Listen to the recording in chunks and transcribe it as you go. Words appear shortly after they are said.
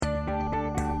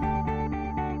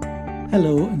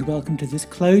Hello and welcome to this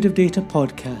Cloud of Data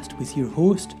podcast with your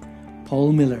host,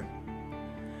 Paul Miller.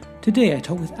 Today I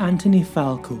talk with Antony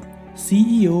Falco,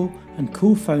 CEO and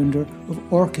co-founder of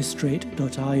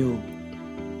Orchestrate.io.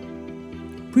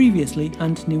 Previously,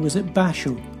 Antony was at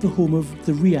Basho, the home of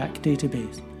the React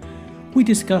database. We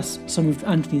discuss some of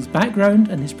Antony's background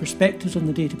and his perspectives on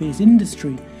the database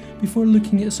industry before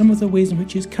looking at some of the ways in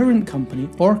which his current company,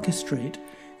 Orchestrate,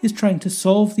 is trying to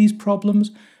solve these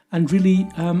problems and really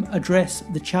address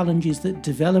the challenges that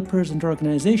developers and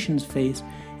organizations face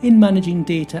in managing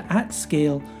data at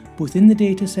scale, both in the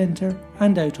data center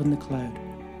and out on the cloud.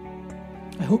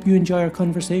 I hope you enjoy our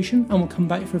conversation and we'll come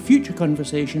back for future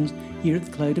conversations here at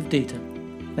the Cloud of Data.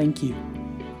 Thank you.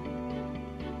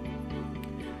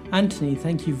 Antony,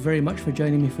 thank you very much for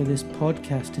joining me for this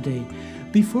podcast today.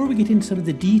 Before we get into some of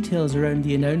the details around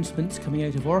the announcements coming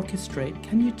out of Orchestrate,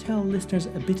 can you tell listeners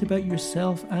a bit about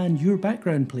yourself and your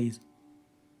background, please?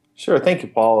 Sure. Thank you,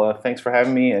 Paul. Thanks for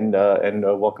having me, and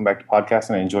welcome back to podcast.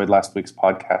 And I enjoyed last week's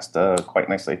podcast quite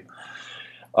nicely.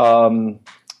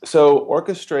 So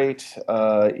Orchestrate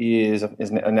is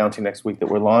announcing next week that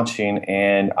we're launching,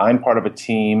 and I'm part of a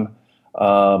team.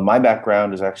 My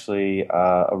background is actually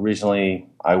originally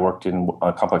I worked in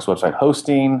complex website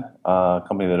hosting, a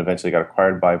company that eventually got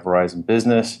acquired by Verizon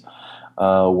Business.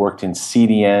 Worked in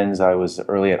CDNs. I was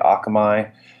early at Akamai,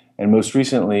 and most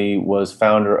recently was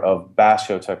founder of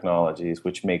Basho Technologies,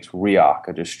 which makes React,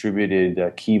 a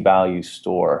distributed key value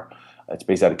store. It's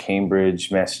based out of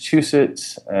Cambridge,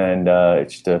 Massachusetts, and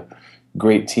it's just a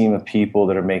great team of people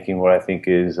that are making what I think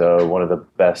is one of the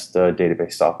best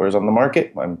database softwares on the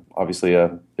market. I'm obviously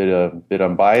a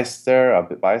bit biased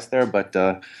there, but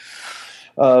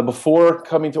before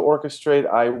coming to Orchestrate,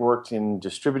 I worked in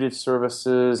distributed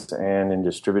services and in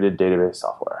distributed database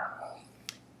software.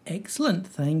 Excellent,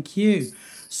 thank you.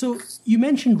 So you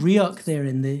mentioned React there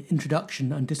in the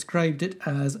introduction and described it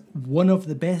as one of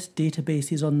the best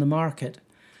databases on the market.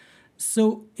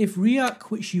 So if React,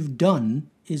 which you've done,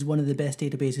 is one of the best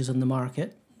databases on the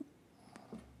market,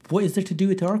 what is there to do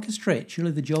with Orchestrate?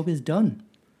 Surely the job is done.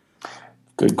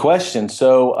 Good question.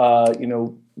 So,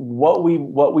 what we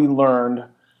learned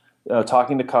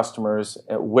talking to customers,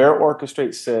 where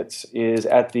Orchestrate sits is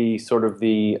at the sort of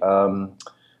the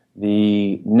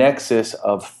nexus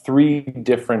of three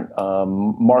different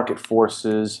market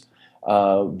forces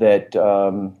that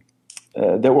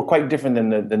were quite different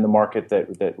than the market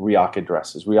that React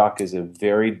addresses. React is a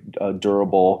very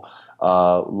durable,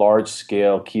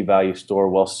 large-scale key value store,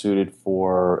 well suited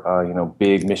for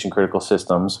big mission-critical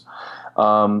systems.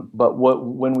 But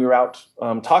when we were out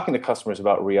talking to customers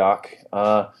about React,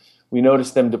 we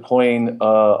noticed them deploying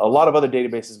a lot of other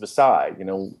databases beside.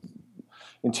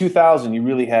 In 2000, you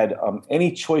really had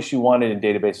any choice you wanted in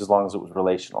database as long as it was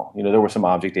relational. There were some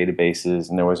object databases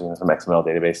and there was some XML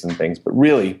databases and things, but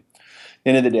really, at the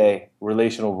end of the day,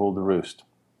 relational ruled the roost.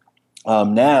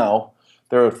 Now,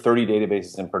 there are 30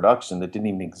 databases in production that didn't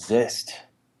even exist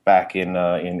back in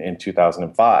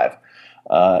 2005.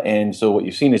 And so what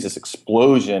you've seen is this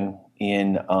explosion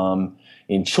in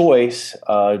choice,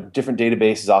 different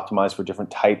databases optimized for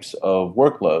different types of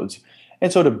workloads.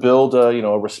 And so to build a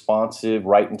responsive,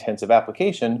 write-intensive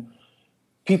application,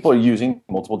 people are using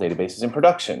multiple databases in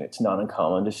production. It's not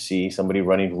uncommon to see somebody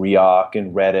running React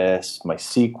and Redis,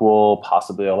 MySQL,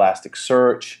 possibly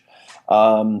Elasticsearch.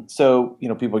 So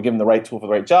people are given the right tool for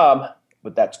the right job,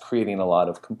 but that's creating a lot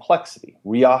of complexity.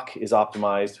 React is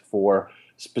optimized for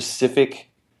specific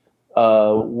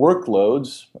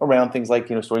workloads around things like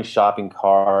storing shopping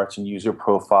carts and user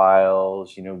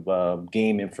profiles,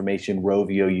 game information.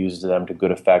 Rovio uses them to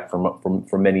good effect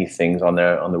for many things on the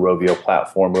Rovio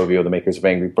platform. Rovio, the makers of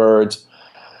Angry Birds.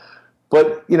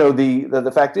 But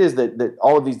the fact is that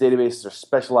all of these databases are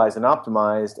specialized and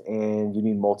optimized, and you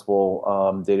need multiple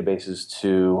databases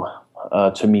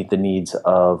to meet the needs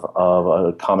of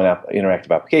common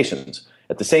interactive applications.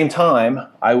 At the same time,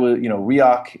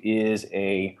 React is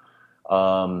an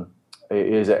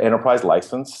enterprise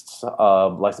licensed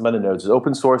licensed by the nodes. It's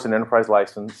open source and enterprise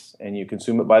license, and you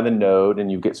consume it by the node,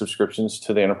 and you get subscriptions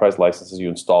to the enterprise licenses. You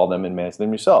install them and manage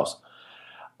them yourselves.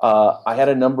 I had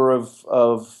a number of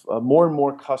more and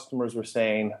more customers were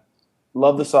saying,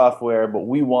 "Love the software, but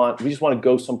we just want to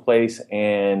go someplace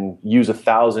and use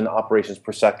 1,000 operations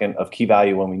per second of key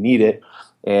value when we need it,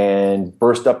 and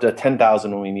burst up to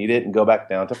 10,000 when we need it, and go back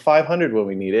down to 500 when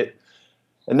we need it."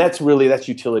 And that's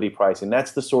utility pricing.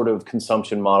 That's the sort of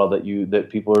consumption model that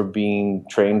people are being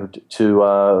trained to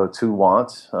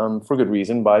want for good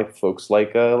reason by folks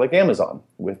like Amazon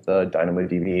with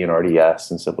DynamoDB and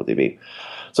RDS and SimpleDB.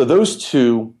 So those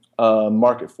two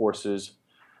market forces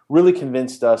really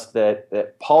convinced us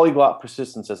that polyglot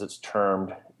persistence, as it's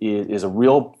termed, is a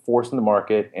real force in the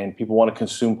market, and people want to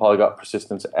consume polyglot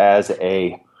persistence as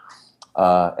a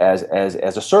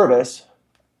service.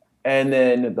 And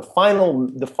then the final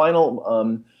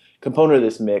component of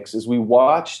this mix is we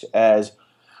watched as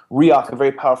REAC, a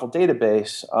very powerful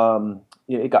database,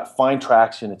 it got fine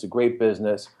traction. It's a great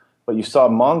business, but you saw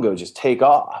Mongo just take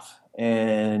off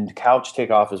and Couch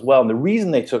take off as well. And the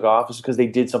reason they took off is because they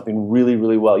did something really,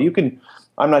 really well.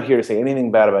 I'm not here to say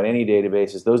anything bad about any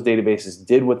databases. Those databases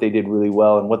did what they did really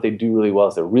well, and what they do really well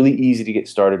is they're really easy to get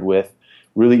started with,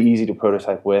 really easy to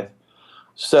prototype with.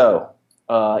 So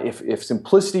if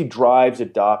simplicity drives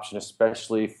adoption,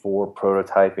 especially for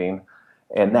prototyping,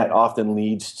 and that often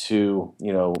leads to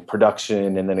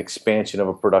production and then expansion of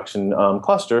a production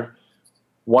cluster,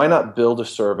 why not build a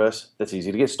service that's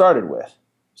easy to get started with?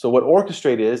 So what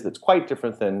Orchestrate is, that's quite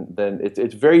different than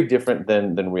it's very different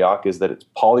than REAC, is that it's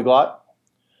polyglot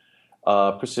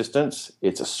persistence.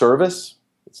 It's a service.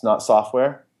 It's not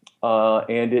software,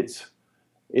 and it's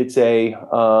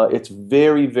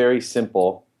very, very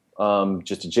simple.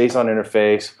 Just a JSON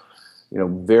interface,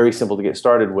 very simple to get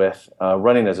started with,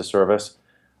 running as a service.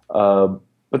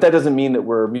 But that doesn't mean that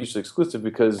we're mutually exclusive,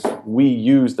 because we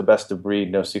use the best of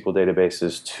breed NoSQL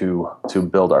databases to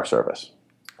build our service.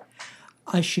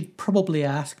 I should probably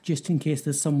ask, just in case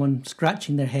there's someone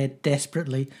scratching their head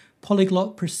desperately,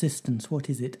 polyglot persistence, what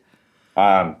is it?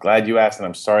 I'm glad you asked, and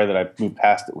I'm sorry that I moved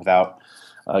past it without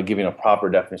giving a proper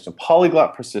definition.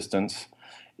 Polyglot persistence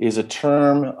is a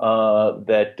term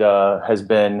that has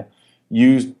been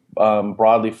used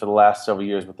broadly for the last several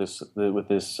years with this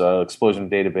explosion of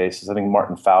databases. I think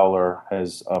Martin Fowler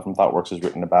from ThoughtWorks has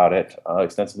written about it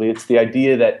extensively. It's the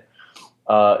idea that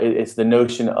it's the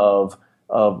notion of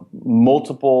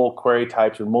multiple query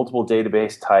types or multiple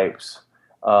database types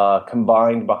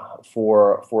combined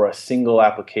for a single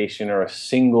application or a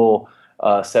single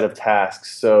set of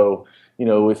tasks. So,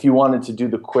 if you wanted to do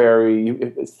the query,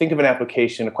 think of an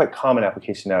application, a quite common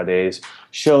application nowadays.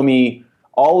 Show me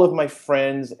all of my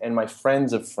friends and my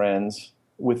friends of friends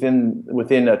within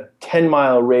a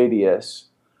 10-mile radius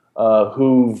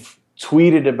who've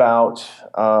tweeted about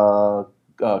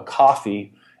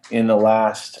coffee in the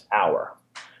last hour.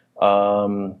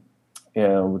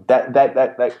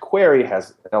 That query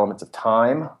has elements of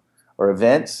time or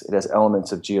events. It has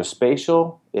elements of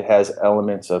geospatial. It has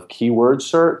elements of keyword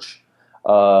search.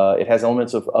 It has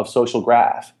elements of social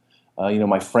graph.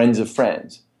 My friends of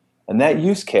friends, and that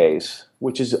use case,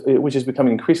 which is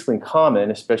becoming increasingly common,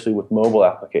 especially with mobile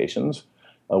applications,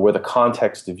 where the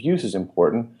context of use is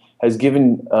important, has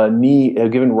given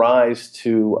rise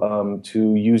to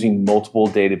using multiple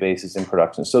databases in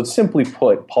production. So simply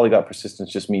put, polyglot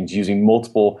persistence just means using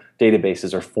multiple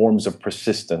databases or forms of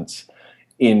persistence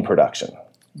in production.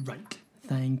 Right.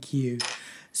 Thank you.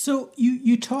 So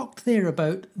you talked there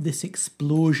about this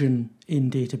explosion in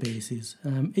databases.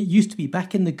 It used to be,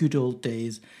 back in the good old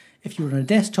days, if you were on a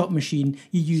desktop machine,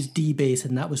 you used DBase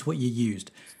and that was what you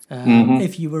used.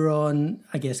 If you were on,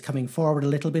 I guess coming forward a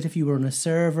little bit, if you were on a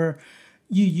server,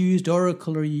 you used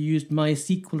Oracle or you used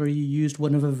MySQL or you used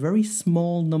one of a very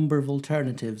small number of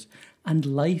alternatives, and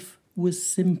life was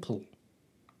simple.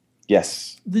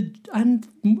 Yes. And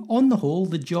on the whole,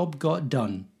 the job got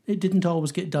done. It didn't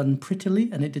always get done prettily,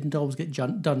 and it didn't always get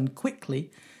done quickly,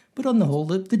 but on the whole,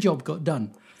 the job got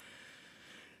done.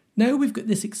 Now we've got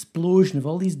this explosion of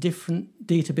all these different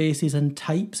databases and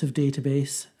types of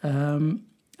database,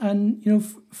 and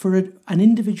for an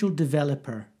individual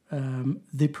developer,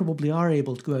 they probably are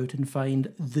able to go out and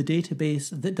find the database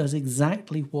that does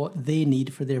exactly what they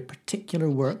need for their particular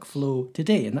workflow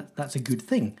today, and that's a good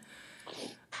thing.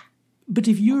 But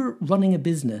if you're running a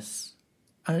business,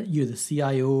 you're the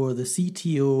CIO or the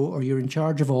CTO, or you're in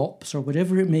charge of ops or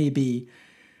whatever it may be,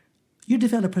 your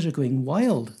developers are going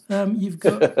wild. You've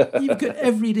got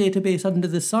every database under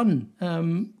the sun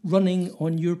running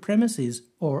on your premises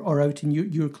or out in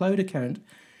your cloud account.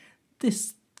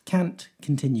 This can't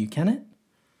continue, can it?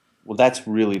 Well, that's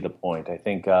really the point. I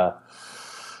think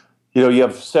you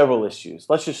have several issues.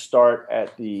 Let's just start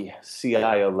at the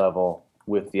CIO level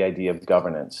with the idea of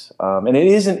governance. And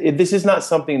this is not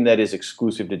something that is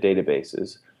exclusive to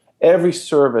databases. Every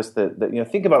service that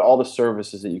think about all the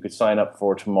services that you could sign up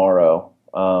for tomorrow,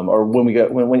 or when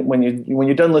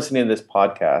you're done listening to this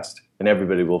podcast, and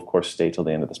everybody will of course stay till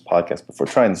the end of this podcast before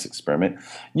trying this experiment,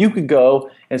 you could go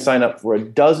and sign up for a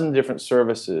dozen different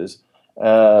services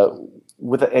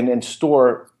and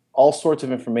store all sorts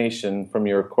of information from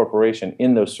your corporation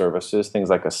in those services, things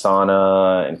like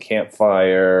Asana and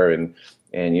Campfire and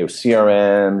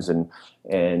CRMs and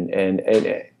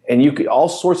And you could, all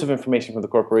sorts of information from the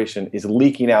corporation is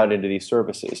leaking out into these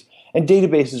services. And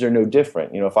databases are no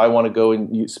different. If I want to go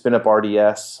and spin up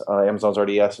RDS, Amazon's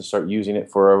RDS, and start using it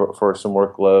for some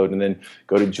workload, and then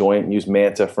go to Joint and use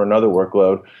Manta for another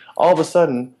workload, all of a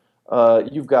sudden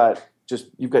you've got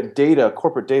data,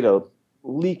 corporate data,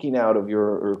 leaking out of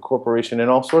your corporation in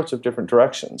all sorts of different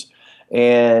directions.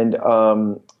 And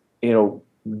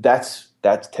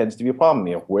that tends to be a problem.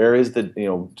 Where is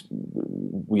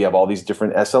we have all these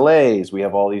different SLAs, we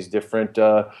have all these different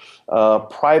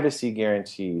privacy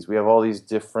guarantees, we have all these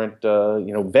different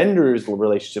vendors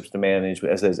relationships to manage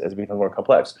as it becomes more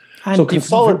complex. And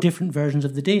different versions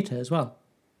of the data as well.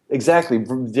 Exactly,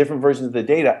 different versions of the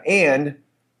data, and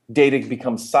data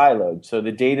becomes siloed. So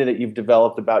the data that you've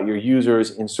developed about your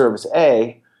users in service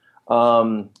A,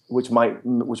 which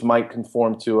might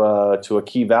conform to a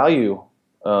key value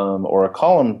or a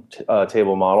column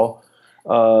table model,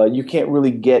 you can't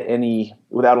really get any,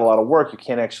 without a lot of work, you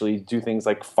can't actually do things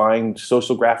like find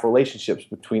social graph relationships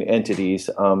between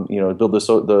entities, build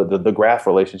the graph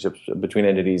relationships between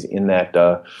entities in that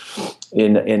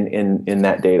in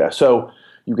that data. So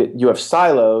you have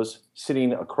silos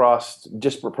sitting across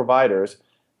disparate providers,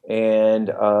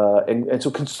 and so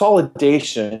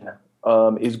consolidation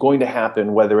is going to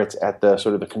happen, whether it's at the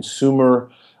sort of the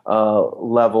consumer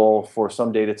level for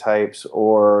some data types,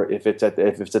 or if it's at the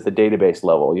database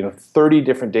level. 30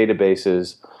 different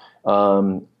databases,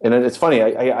 and it's funny.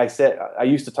 I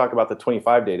used to talk about the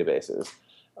 25 databases,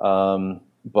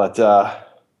 but 30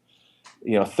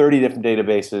 different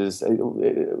databases.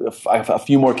 A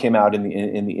few more came out in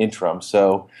the interim.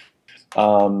 So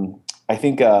I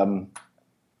think the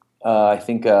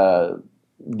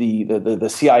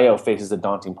CIO faces a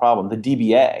daunting problem. The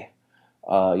DBA.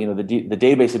 The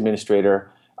database administrator,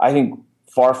 I think,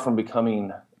 far from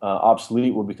becoming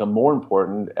obsolete, will become more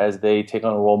important as they take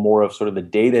on a role more of sort of the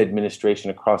data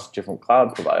administration across different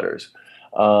cloud providers.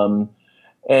 And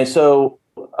so,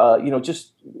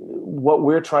 just what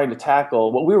we were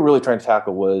really trying to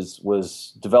tackle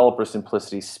was developer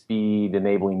simplicity, speed,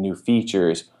 enabling new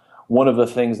features. One of the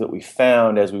things that we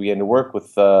found as we began to work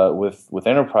with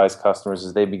enterprise customers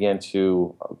is they began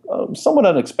to somewhat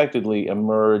unexpectedly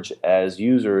emerge as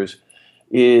users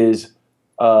is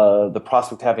the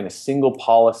prospect of having a single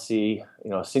policy,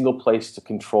 a single place to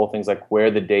control things like where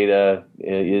the data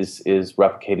is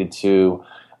replicated to,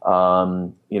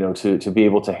 to be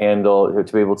able to handle,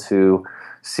 to be able to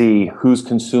see who's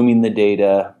consuming the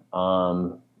data.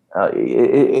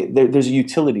 There's a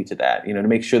utility to that, to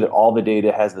make sure that all the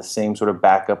data has the same sort of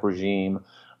backup regime.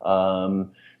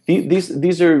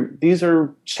 These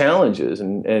are challenges,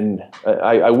 and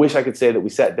I wish I could say that we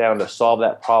sat down to solve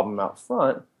that problem out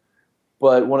front.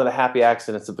 But one of the happy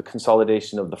accidents of the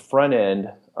consolidation of the front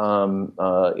end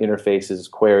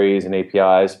interfaces, queries, and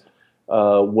APIs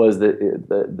was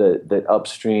that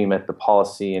upstream at the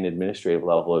policy and administrative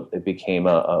level, it became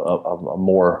a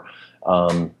more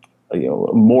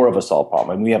more of a solved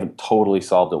problem. And we haven't totally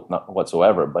solved it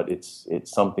whatsoever, but it's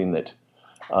something that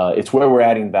it's where we're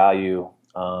adding value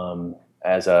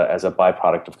as a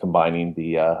byproduct of combining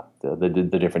the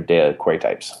different data query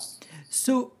types.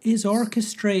 So is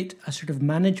Orchestrate a sort of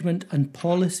management and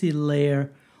policy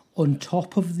layer on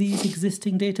top of these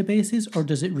existing databases, or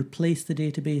does it replace the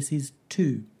databases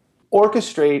too?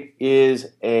 Orchestrate is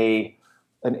an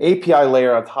API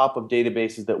layer on top of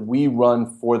databases that we run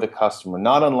for the customer.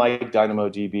 Not unlike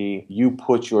DynamoDB, you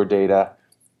put your data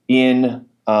in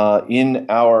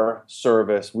our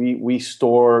service. We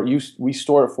store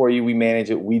it for you. We manage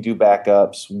it. We do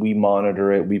backups. We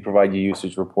monitor it. We provide you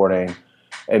usage reporting,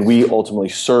 and we ultimately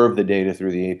serve the data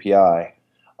through the API.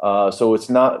 So it's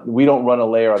not. We don't run a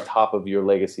layer on top of your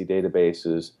legacy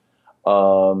databases.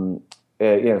 So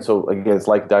again, it's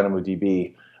like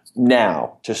DynamoDB.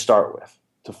 Now, to start with.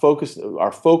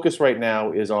 Our focus right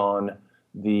now is on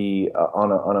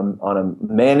on a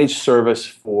managed service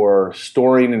for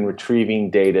storing and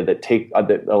retrieving data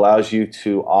that allows you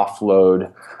to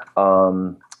offload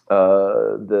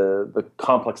the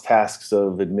complex tasks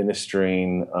of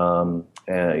administering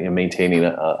and maintaining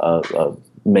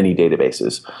many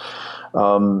databases.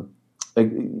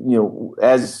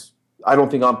 As I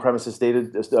don't think on-premises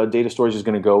data storage is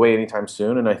going to go away anytime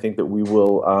soon, and I think that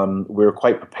we're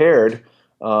quite prepared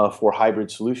for hybrid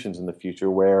solutions in the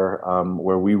future, where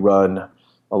we run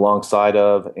alongside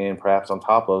of and perhaps on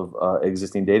top of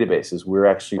existing databases. We're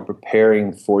actually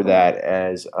preparing for that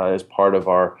as part of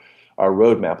our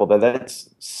roadmap. Although that's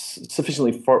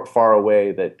sufficiently far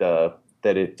away that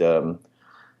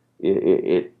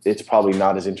it's probably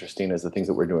not as interesting as the things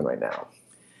that we're doing right now.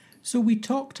 So we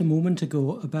talked a moment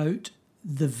ago about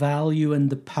the value and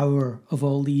the power of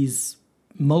all these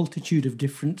multitude of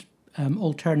different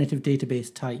alternative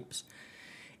database types.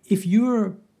 If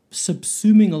you're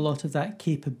subsuming a lot of that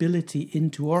capability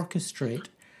into Orchestrate,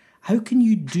 how can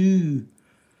you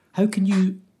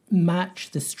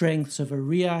match the strengths of a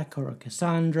Riak or a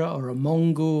Cassandra or a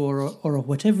Mongo or a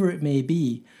whatever it may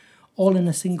be, all in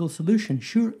a single solution?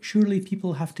 Surely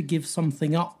people have to give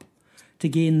something up to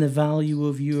gain the value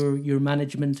of your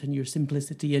management and your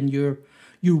simplicity and your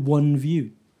one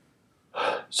view.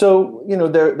 So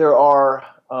there are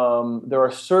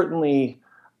certainly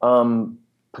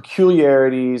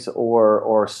peculiarities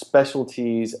or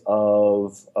specialties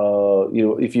of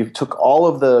if you took all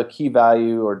of the key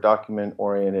value or document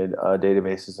oriented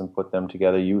databases and put them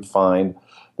together, you would find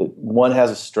that one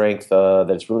has a strength that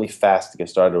it's really fast to get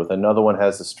started with. Another one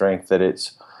has the strength that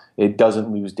it doesn't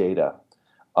lose data.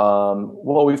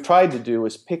 What we've tried to do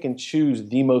is pick and choose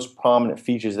the most prominent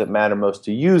features that matter most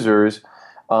to users.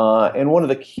 And one of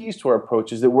the keys to our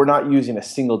approach is that we're not using a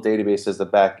single database as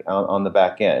on the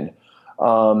back end.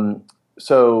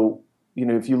 So,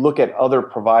 if you look at other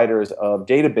providers of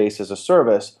database as a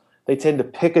service, they tend to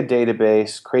pick a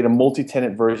database, create a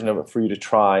multi-tenant version of it for you to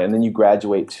try, and then you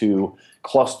graduate to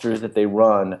clusters that they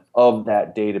run of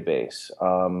that database,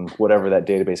 whatever that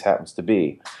database happens to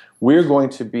be. We're going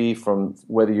to be, from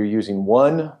whether you're using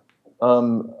one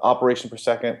operation per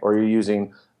second or you're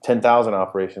using 10,000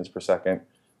 operations per second,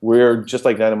 we're just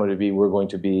like DynamoDB. We're going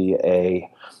to be a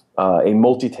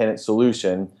multi-tenant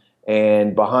solution.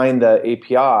 And behind the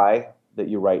API that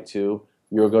you write to,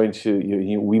 you're going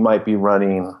to we might be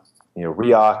running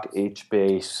Riak,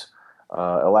 HBase,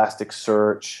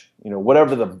 Elasticsearch,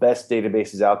 whatever the best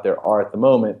databases out there are at the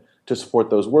moment to support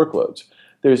those workloads.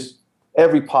 There's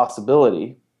every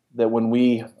possibility that when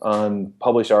we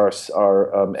publish our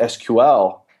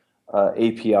SQL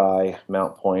API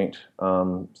mount point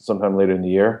sometime later in the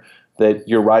year, that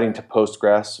you're writing to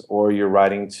Postgres or you're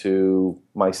writing to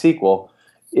MySQL.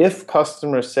 If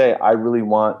customers say, I really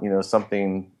want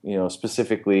something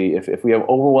specifically, if we have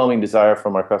overwhelming desire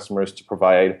from our customers to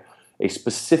provide a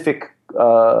specific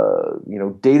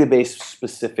database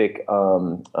specific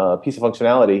piece of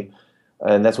functionality,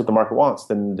 and that's what the market wants,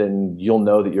 then you'll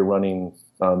know that we're running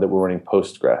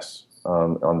Postgres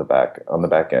on the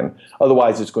back end.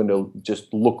 Otherwise, it's going to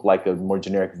just look like a more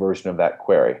generic version of that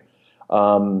query.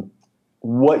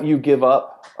 What you give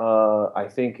up, I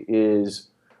think, is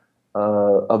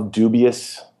of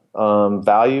dubious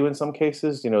value in some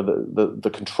cases.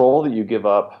 The control that you give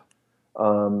up.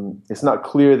 It's not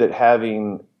clear that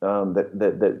having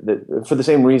that for the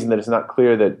same reason that it's not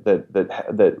clear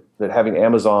that having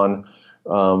Amazon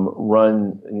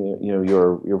run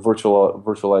your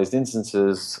virtualized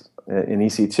instances in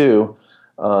EC2,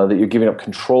 that you're giving up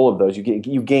control of those.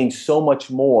 You gain so much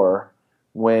more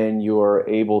when you're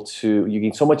able to. You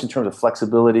gain so much in terms of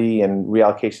flexibility and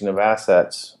reallocation of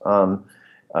assets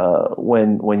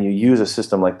when you use a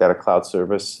system like that, a cloud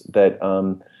service. That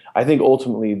I think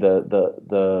ultimately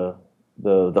the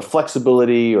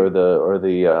flexibility or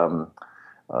the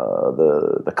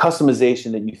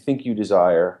customization that you think you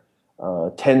desire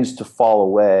tends to fall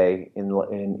away in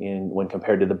when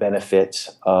compared to the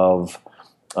benefits of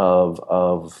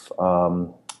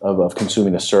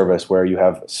consuming a service where you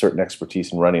have certain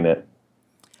expertise in running it.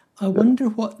 I wonder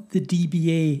what the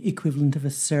DBA equivalent of a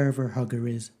server hugger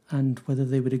is, and whether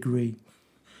they would agree.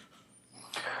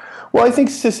 Well, I think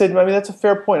sysadmin. That's a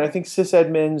fair point. I think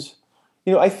sysadmins.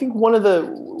 I think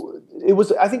it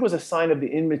was a sign of the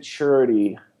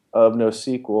immaturity of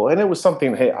NoSQL, and it was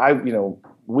something. Hey,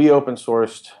 we open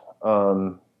sourced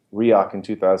Riak in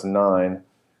 2009.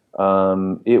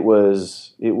 It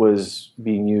was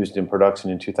being used in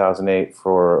production in 2008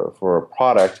 for a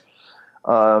product.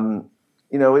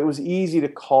 It was easy to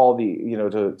call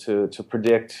to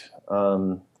predict.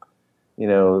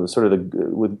 Sort of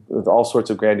with all sorts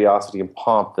of grandiosity and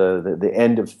pomp, the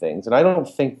end of things. And I don't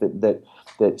think that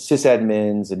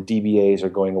sysadmins and DBAs are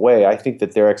going away. I think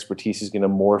that their expertise is going to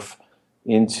morph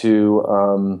into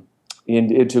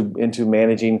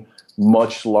managing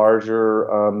much larger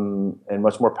and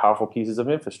much more powerful pieces of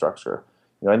infrastructure.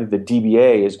 I think the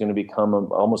DBA is going to become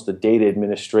almost a data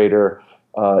administrator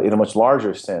in a much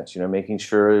larger sense. Making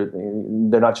sure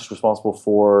they're not just responsible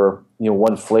for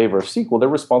one flavor of SQL. They're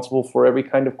responsible for every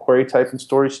kind of query type and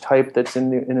storage type that's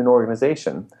in an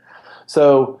organization.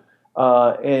 So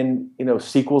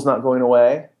SQL's not going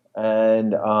away,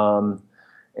 and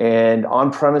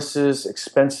on-premises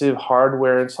expensive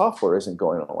hardware and software isn't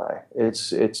going away.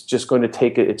 It's just going to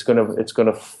take it. It's going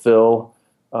to fill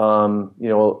a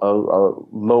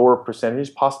lower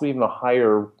percentage, possibly even a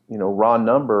higher raw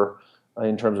number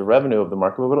in terms of revenue of the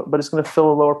market, but it's going to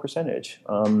fill a lower percentage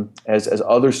as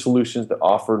other solutions that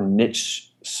offer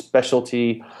niche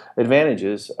specialty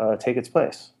advantages take its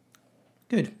place.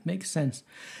 Good, makes sense.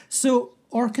 So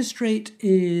Orchestrate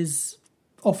is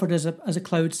offered as a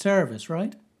cloud service,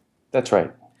 right? That's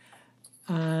right.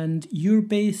 And you're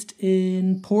based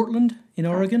in Portland, in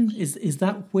Oregon. Is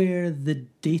that where the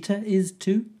data is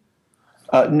too?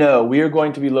 No, we are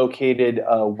going to be located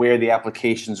where the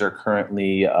applications are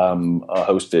currently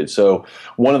hosted. So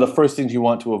one of the first things you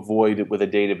want to avoid with a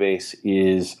database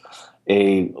is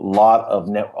a lot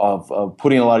of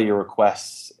putting a lot of your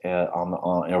requests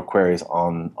or queries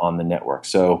on the network.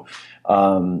 So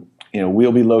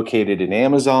we'll be located in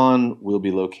Amazon. We'll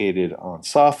be located on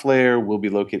SoftLayer. We'll be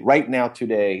located right now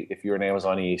today if you're in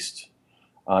Amazon East,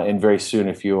 and very soon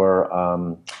if you're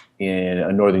in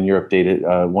a Northern Europe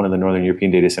one of the Northern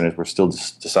European data centers. We're still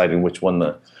deciding which one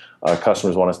the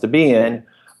customers want us to be in.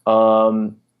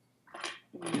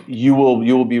 You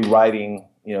will be writing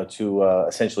to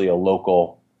essentially a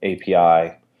local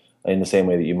API in the same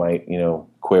way that you might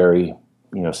query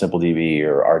SimpleDB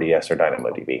or RDS or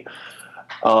DynamoDB.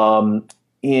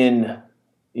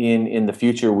 In the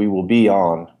future, we will be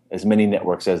on as many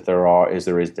networks as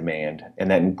there is demand, and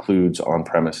that includes on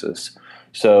premises.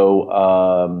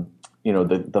 So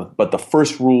but the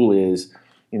first rule is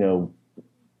the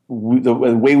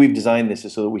way we've designed this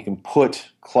is so that we can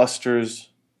put clusters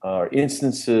or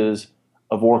instances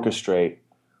of Orchestrate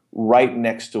right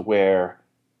next to where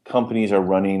companies are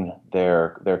running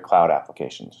their cloud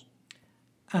applications.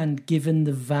 And given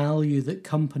the value that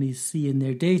companies see in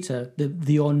their data,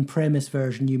 the on-premise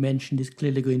version you mentioned is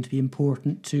clearly going to be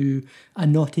important to a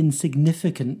not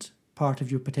insignificant part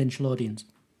of your potential audience.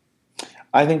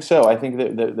 I think so. I think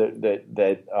that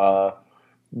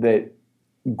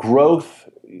growth,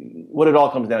 what it all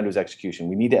comes down to is execution.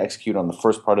 We need to execute on the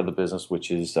first part of the business,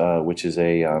 which is a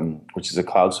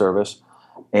cloud service,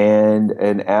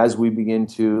 and as we begin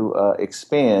to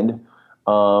expand.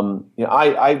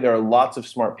 There are lots of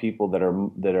smart people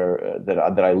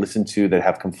that I listen to that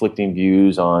have conflicting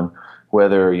views on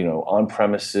whether on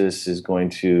premises is going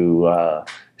to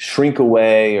shrink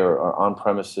away or on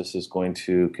premises is going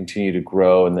to continue to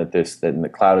grow, and that the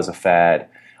cloud is a fad.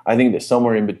 I think that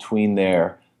somewhere in between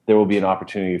there will be an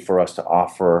opportunity for us to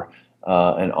offer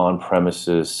an on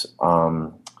premises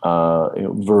version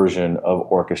of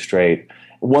Orchestrate,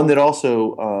 one that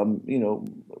also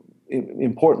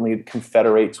importantly, it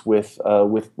confederates with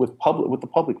the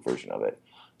public version of it,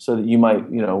 so that you might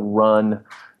run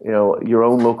your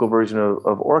own local version of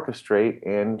Orchestrate,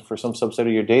 and for some subset of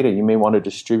your data, you may want to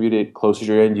distribute it closer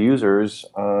to your end users,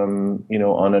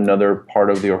 on another part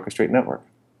of the Orchestrate network.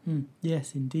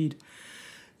 Yes, indeed.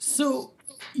 So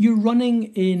you're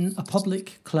running in a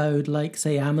public cloud like,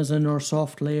 say, Amazon or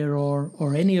SoftLayer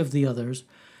or any of the others.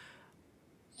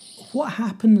 What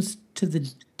happens to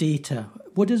the data?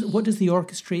 What does the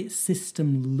Orchestrate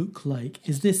system look like?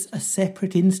 Is this a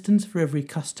separate instance for every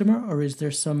customer, or is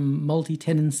there some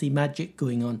multi-tenancy magic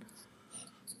going on?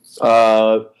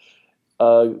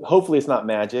 Hopefully it's not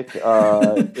magic.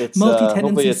 It's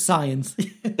multi-tenancy science.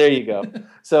 There you go.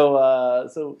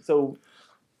 So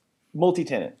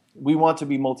multi-tenant. We want to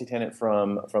be multi-tenant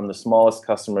from the smallest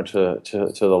customer to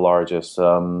the largest,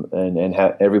 and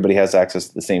everybody has access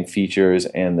to the same features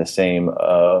and the same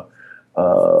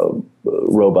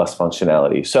robust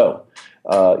functionality. So,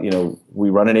 we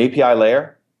run an API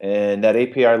layer, and that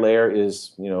API layer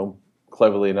is,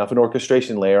 cleverly enough, an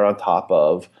orchestration layer on top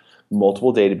of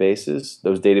multiple databases.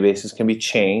 Those databases can be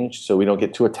changed, so we don't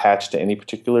get too attached to any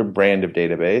particular brand of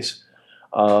database.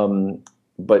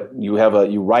 But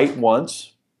you write once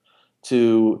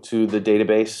to the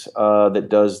database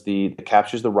that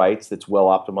captures the writes, that's well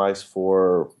optimized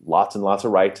for lots and lots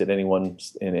of writes at any one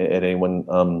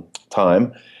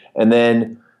time, and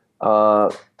then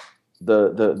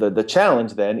the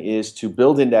challenge then is to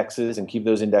build indexes and keep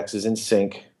those indexes in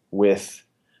sync with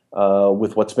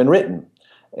what's been written.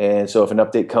 And so if an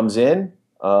update comes in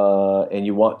and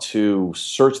you want to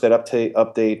search that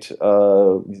update,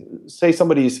 say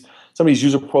somebody's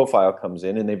user profile comes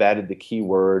in and they've added the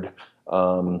keyword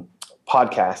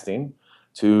podcasting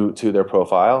to their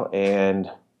profile, and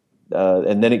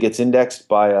then it gets indexed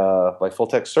by full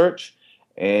text search,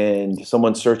 and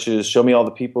someone searches, show me all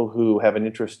the people who have an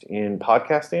interest in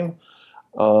podcasting.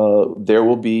 There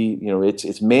will be,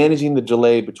 it's managing the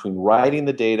delay between writing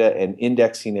the data and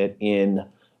indexing it in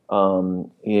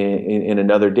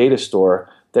another data store.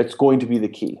 That's going to be the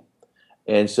key.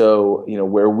 And so,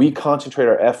 where we concentrate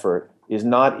our effort is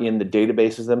not in the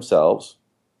databases themselves,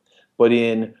 but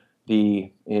in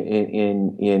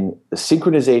in the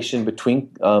synchronization between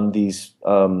these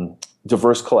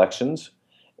diverse collections,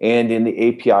 and in the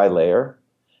API layer,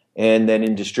 and then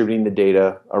in distributing the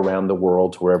data around the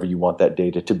world to wherever you want that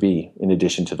data to be, in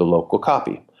addition to the local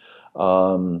copy.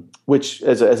 Which,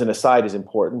 as an aside, is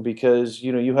important because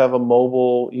you have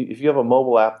if you have a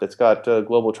mobile app that's got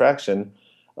global traction,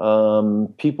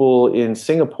 people in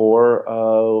Singapore,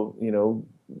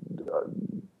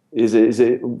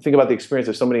 think about the experience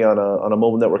of somebody on a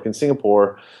mobile network in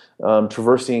Singapore,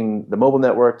 traversing the mobile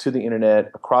network to the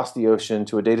internet, across the ocean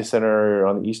to a data center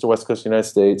on the east or west coast of the United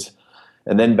States,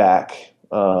 and then back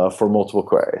for multiple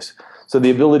queries. So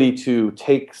the ability to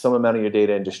take some amount of your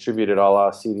data and distribute it a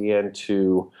la CDN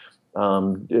to,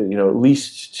 at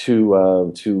least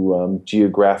to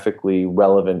geographically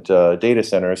relevant data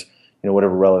centers,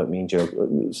 whatever relevant means,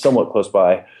 somewhat close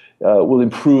by, will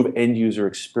improve end user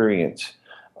experience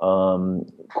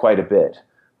quite a bit.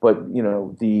 But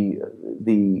the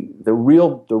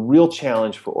real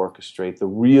challenge for Orchestrate, the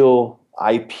real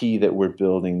IP that we're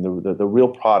building, the real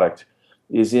product,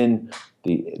 is in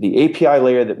the API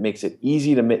layer that makes it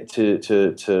easy to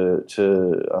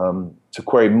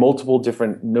query multiple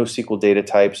different NoSQL data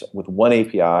types with one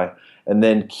API, and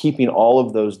then keeping all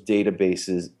of those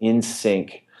databases in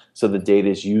sync so the data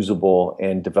is usable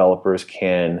and developers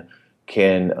can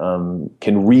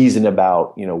reason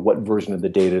about what version of the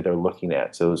data they're looking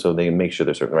at, so they can make sure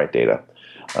they're serving the right data.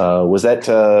 Was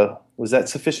that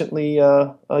sufficiently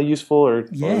useful? Or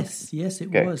yes, it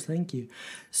okay. was. Thank you.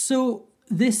 So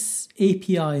this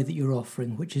API that you're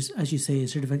offering, which is, as you say,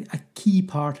 is sort of a key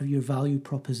part of your value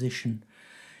proposition.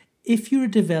 If you're a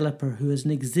developer who has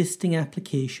an existing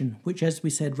application, which, as we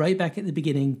said right back at the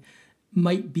beginning,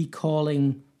 might be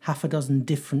calling half a dozen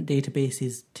different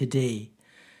databases today,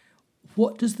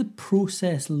 what does the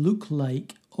process look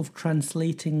like of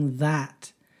translating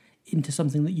that into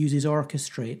something that uses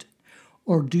Orchestrate?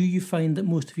 Or do you find that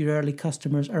most of your early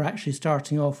customers are actually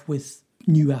starting off with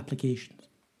new applications?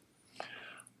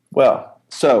 Well,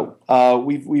 so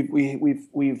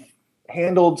we've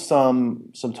handled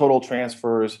some total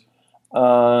transfers.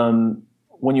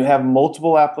 When you have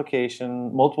multiple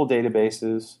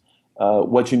databases,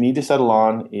 what you need to settle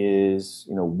on is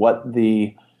what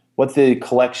the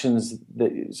collections.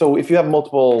 So if you have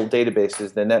multiple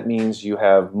databases, then that means you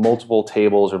have multiple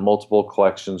tables or multiple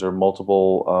collections or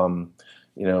multiple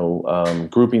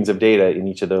groupings of data in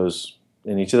each of those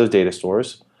data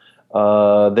stores.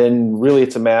 Then really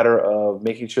it's a matter of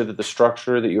making sure that the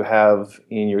structure that you have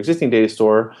in your existing data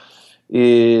store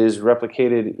is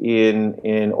replicated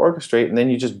in Orchestrate, and then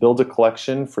you just build a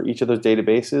collection for each of those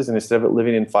databases, and instead of it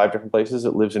living in 5 different places,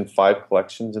 it lives in 5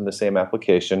 collections in the same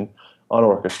application on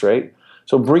Orchestrate.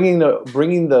 So bringing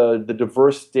the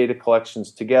diverse data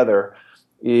collections together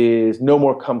is no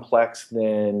more complex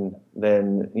than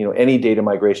any data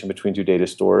migration between 2 data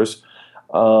stores.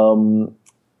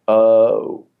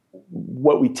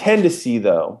 What we tend to see,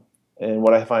 though, and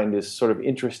what I find is sort of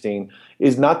interesting,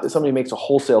 is not that somebody makes a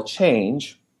wholesale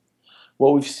change.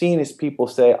 What we've seen is people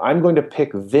say, I'm going to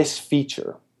pick this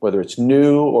feature, whether it's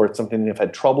new or it's something they've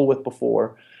had trouble with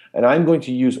before, and I'm going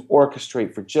to use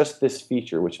Orchestrate for just this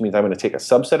feature, which means I'm going to take a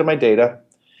subset of my data,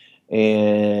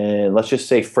 and let's just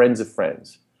say friends of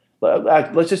friends.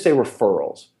 Let's just say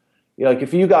referrals. Like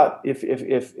if you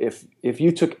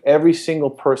took every single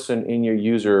person in your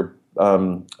user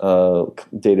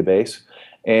database,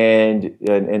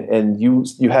 and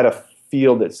you had a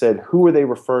field that said who were they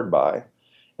referred by,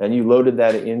 and you loaded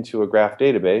that into a graph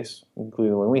database,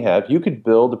 including the one we have, you could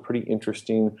build a pretty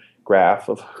interesting graph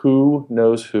of who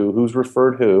knows who's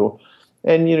referred who,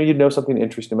 and you'd know something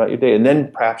interesting about your data. And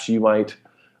then perhaps you might,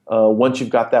 once you've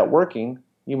got that working,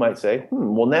 you might say,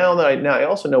 well, now I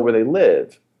also know where they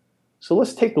live. So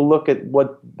let's take a look at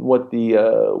what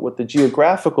the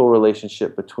geographical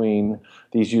relationship between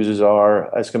these users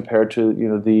are as compared to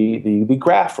the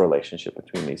graph relationship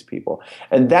between these people.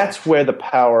 And that's where the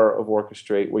power of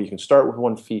Orchestrate, where you can start with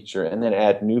one feature and then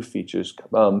add new features,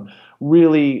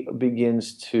 really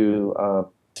begins to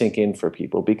sink in for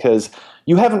people, because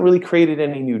you haven't really created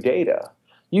any new data.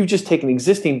 You've just taken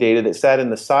existing data that sat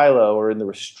in the silo or in the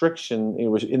restriction,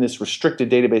 in this restricted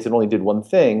database that only did one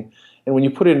thing. And when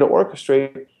you put it into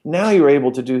Orchestrate, now you're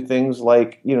able to do things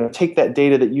like, take that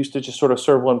data that used to just sort of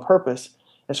serve one purpose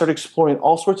and start exploring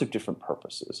all sorts of different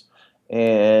purposes.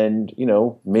 And,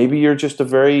 maybe you're just a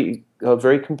very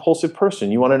compulsive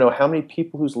person. You want to know how many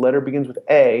people whose letter begins with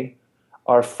A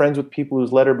are friends with people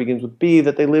whose letter begins with B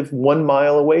that they live 1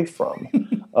 mile away from.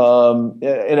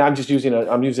 And I'm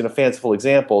using a fanciful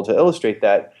example to illustrate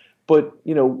that. But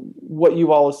what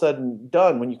you've all of a sudden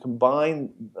done when you combine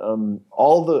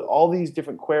all these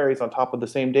different queries on top of the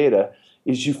same data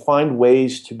is you find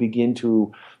ways to begin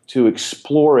to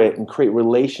explore it and create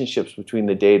relationships between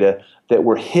the data that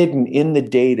were hidden in the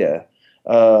data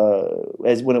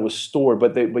as when it was stored,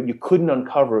 but you couldn't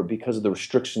uncover it because of the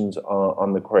restrictions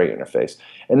on the query interface.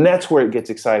 And that's where it gets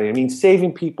exciting. I mean,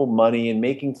 saving people money and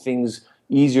making things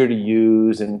easier to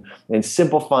use and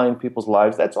simplifying people's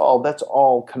lives, that's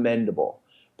all commendable.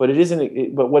 But it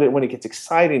isn't. But when it gets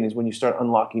exciting is when you start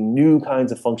unlocking new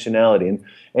kinds of functionality.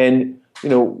 And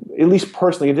at least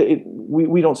personally,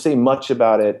 we don't say much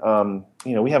about it.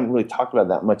 We haven't really talked about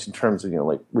that much in terms of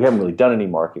we haven't really done any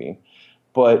marketing.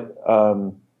 But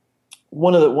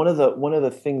one of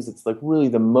the things that's like really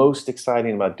the most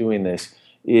exciting about doing this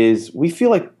is we feel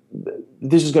like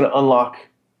this is going to unlock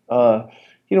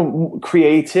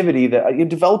creativity that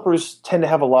developers tend to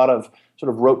have a lot of sort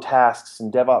of rote tasks,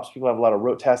 and DevOps people have a lot of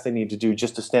rote tasks they need to do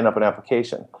just to stand up an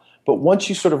application. But once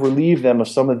you sort of relieve them of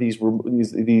some of these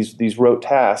rote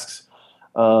tasks,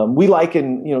 we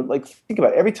liken, think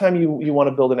about it. Every time you want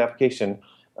to build an application,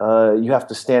 you have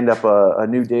to stand up a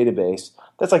new database.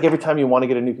 That's like every time you want to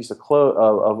get a new piece of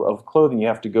clothing, you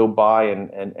have to go buy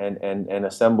and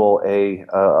assemble a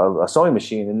sewing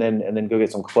machine and then go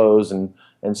get some clothes and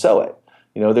sew it.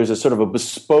 There's a sort of a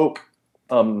bespoke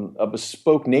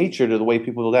nature to the way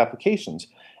people build applications.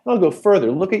 And I'll go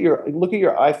further. Look at your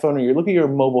iPhone or look at your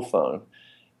mobile phone.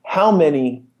 How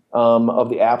many of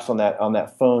the apps on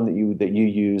that phone that you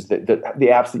use, the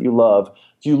apps that you love,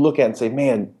 do you look at and say,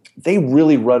 man, they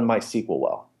really run MySQL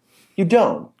well? You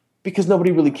don't, because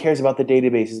nobody really cares about the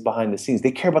databases behind the scenes.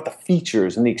 They care about the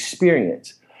features and the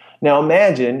experience. Now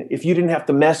imagine if you didn't have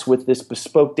to mess with this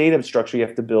bespoke data infrastructure you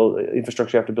have to build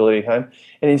anytime,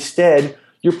 and instead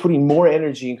you're putting more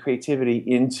energy and creativity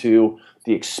into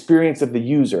the experience of the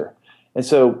user. And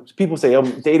so people say,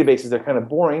 databases, they're kind of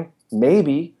boring.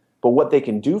 Maybe, but what they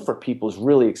can do for people is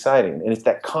really exciting. And it's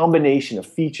that combination of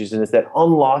features and it's that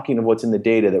unlocking of what's in the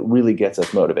data that really gets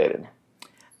us motivated.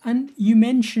 And you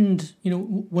mentioned,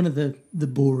 one of the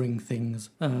boring things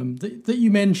that you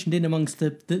mentioned in amongst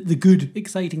the good,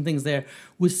 exciting things there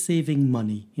was saving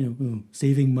money,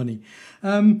 saving money.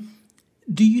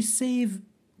 Do you save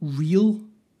real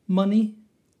money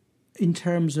in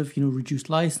terms of, reduced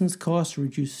license costs,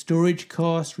 reduced storage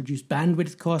costs, reduced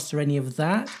bandwidth costs, or any of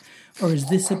that? Or is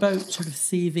this about sort of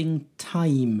saving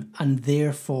time and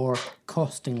therefore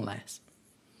costing less?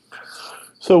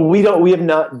 So we have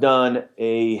not done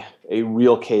a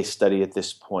real case study at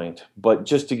this point, but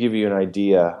just to give you an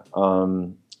idea,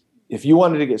 if you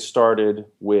wanted to get started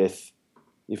if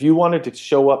you wanted to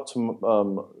show up to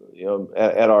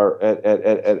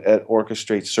at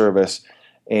Orchestrate service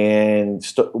and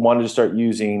wanted to start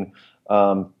using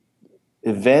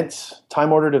events,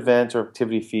 time-ordered events or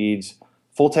activity feeds,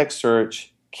 full-text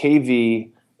search,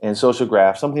 KV, and social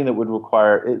graph, something that would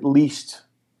require at least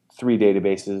 3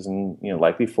 databases and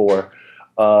likely 4.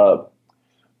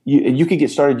 You could get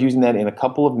started using that in a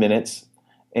couple of minutes,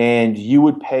 and you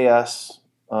would pay us.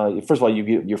 First of all, you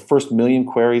get your first 1,000,000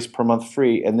 queries per month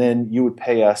free, and then you would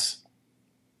pay us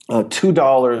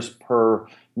 $2 per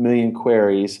 1,000,000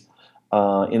 queries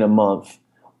in a month,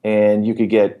 and you could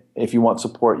get, if you want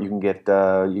support, you can get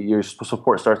your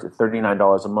support starts at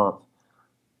 $39 a month.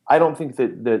 I don't think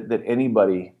that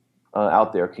anybody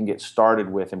out there can get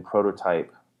started with and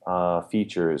prototype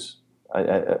features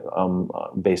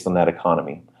based on that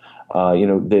economy.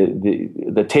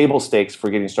 The table stakes for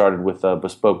getting started with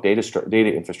bespoke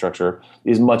data infrastructure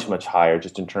is much, much higher,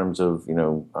 just in terms of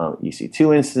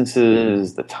EC2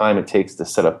 instances, the time it takes to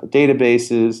set up the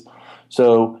databases.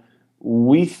 So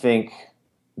we think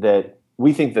that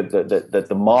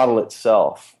the model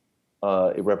itself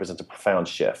it represents a profound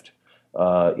shift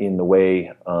in the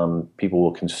way people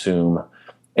will consume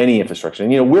any infrastructure.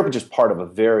 And we're just part of a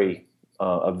very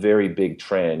big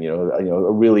trend.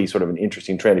 A really sort of an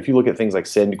interesting trend. If you look at things like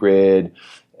SendGrid,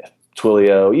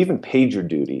 Twilio, even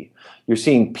PagerDuty, you're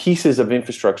seeing pieces of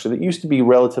infrastructure that used to be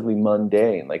relatively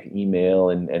mundane, like email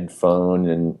and phone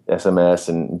and SMS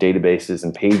and databases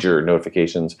and pager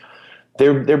notifications.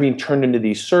 They're being turned into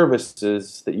these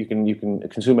services that you can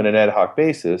consume on an ad hoc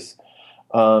basis,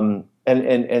 and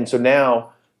so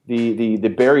now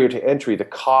the barrier to entry, the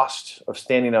cost of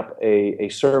standing up a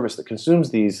service that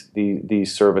consumes these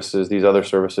services, these other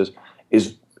services,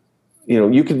 is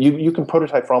you can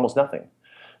prototype for almost nothing.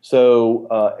 So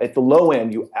at the low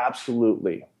end, you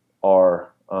absolutely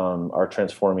are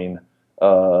transforming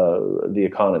the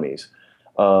economies,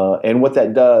 and what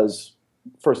that does,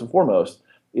 first and foremost,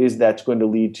 is that's going to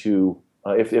lead to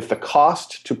if the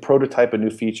cost to prototype a new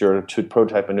feature or to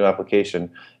prototype a new application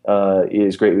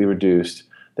is greatly reduced,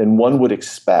 then one would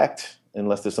expect,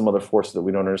 unless there's some other force that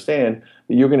we don't understand,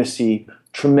 that you're going to see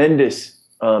tremendous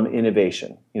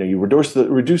innovation. You reduce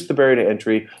the barrier to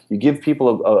entry. You give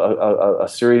people a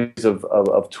series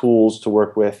of tools to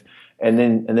work with, and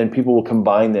then people will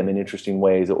combine them in interesting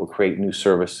ways that will create new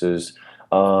services,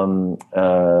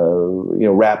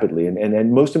 rapidly.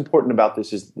 And most important about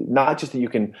this is not just that you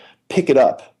can pick it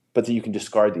up, but that you can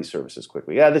discard these services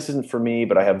quickly. Yeah, this isn't for me,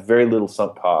 but I have very little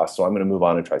sunk cost, so I'm going to move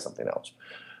on and try something else.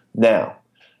 Now,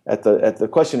 at the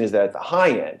question is that at the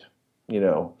high end,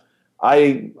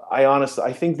 I honestly,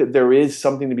 I think that there is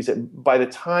something to be said. By the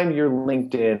time you're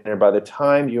LinkedIn or by the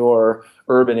time you're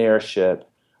Urban Airship,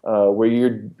 where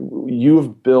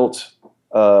you've built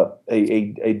a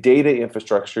data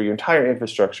infrastructure, your entire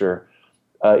infrastructure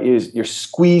you're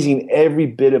squeezing every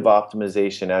bit of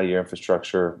optimization out of your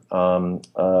infrastructure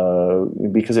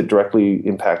because it directly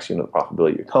impacts the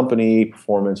profitability of your company,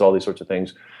 performance, all these sorts of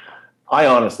things. I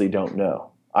honestly don't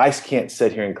know. I can't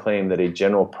sit here and claim that a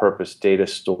general purpose data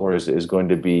store is going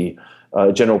to be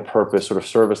a general purpose sort of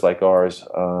service like ours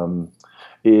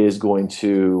is going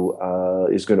to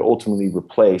ultimately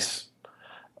replace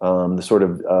the sort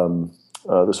of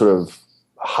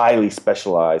highly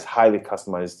specialized, highly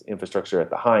customized infrastructure at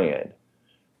the high end.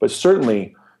 But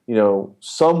certainly,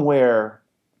 somewhere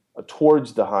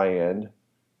towards the high end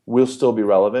will still be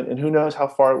relevant, and who knows how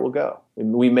far it will go.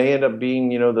 And we may end up being,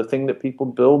 the thing that people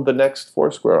build the next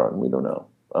Foursquare on. We don't know.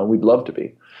 We'd love to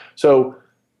be. So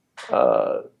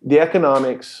the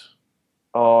economics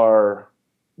are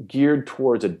geared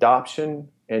towards adoption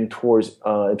and towards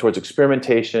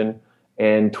experimentation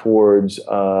and towards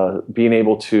being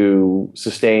able to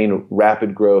sustain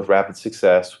rapid growth, rapid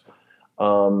success.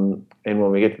 And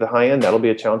when we get to the high end, that'll be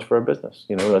a challenge for our business.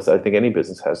 I think any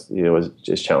business has,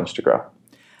 is challenged to grow.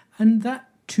 And that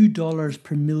 $2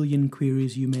 per million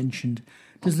queries you mentioned,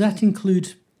 does that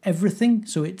include everything?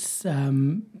 So it's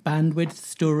bandwidth,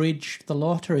 storage, the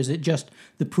lot, or is it just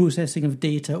the processing of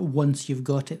data once you've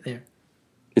got it there?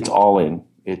 It's all in.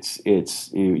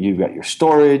 You've got your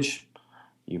storage.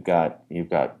 You've got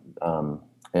and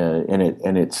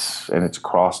it's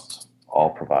across all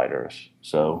providers.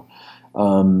 So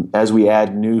as we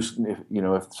add new,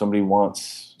 if somebody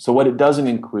wants, so what it doesn't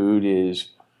include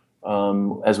is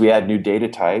as we add new data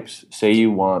types. Say you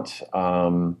want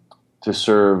to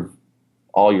serve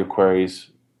all your queries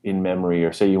in memory,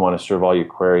 or say you want to serve all your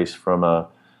queries from a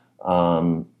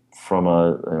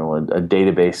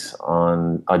database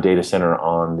on a data center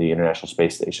on the International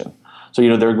Space Station. So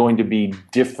there are going to be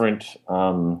different,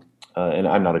 and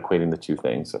I'm not equating the two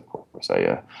things, of course.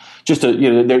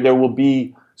 There will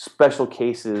be special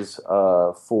cases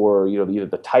for either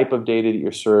the type of data that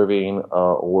you're serving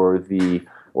or the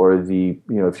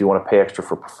if you want to pay extra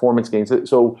for performance gains.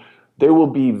 So there will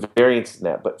be variance in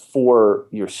that, but for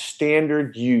your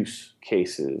standard use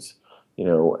cases,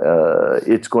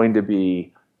 it's going to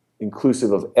be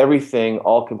inclusive of everything,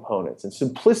 all components, and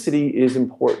simplicity is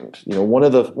important. One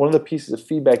of the pieces of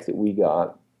feedback that we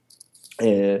got,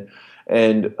 and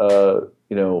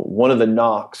one of the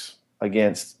knocks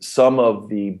against some of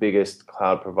the biggest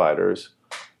cloud providers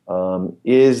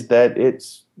is that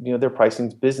it's their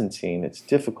pricing's Byzantine. It's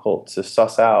difficult to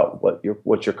suss out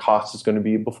what your cost is going to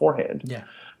be beforehand. Yeah.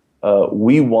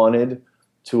 We wanted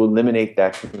to eliminate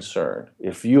that concern.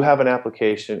 If you have an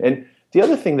application, and the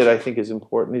other thing that I think is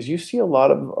important is you see a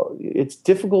lot of, it's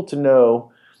difficult to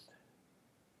know,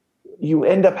 you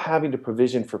end up having to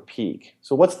provision for peak.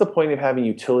 So what's the point of having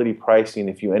utility pricing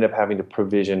if you end up having to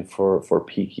provision for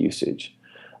peak usage?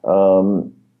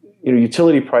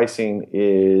 Utility pricing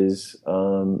is,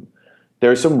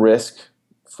 there's some risk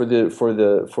for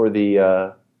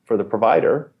the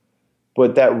provider,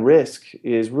 but that risk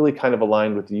is really kind of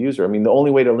aligned with the user. I mean, the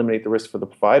only way to eliminate the risk for the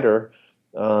provider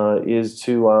is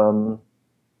to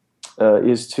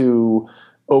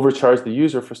overcharge the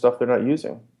user for stuff they're not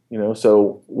using.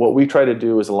 So what we try to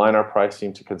do is align our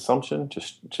pricing to consumption,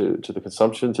 to the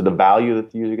consumption, to the value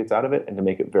that the user gets out of it, and to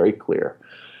make it very clear.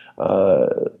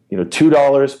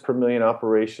 $2 per million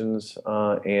operations,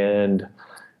 and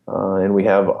we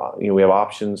have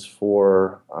options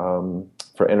for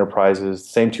enterprises,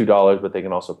 same $2, but they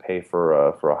can also pay for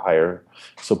a higher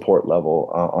support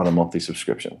level on a monthly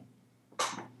subscription.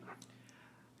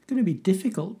 It's going to be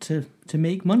difficult to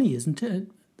make money, isn't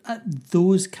it, at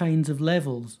those kinds of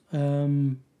levels? Or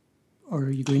are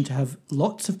you going to have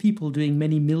lots of people doing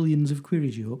many millions of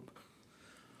queries, you hope?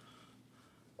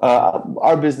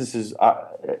 Our business is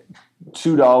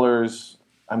 $2.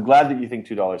 I'm glad that you think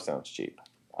 $2 sounds cheap.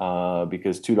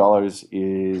 because $2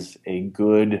 is a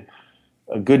good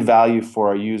value for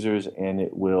our users, and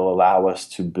it will allow us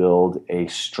to build a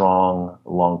strong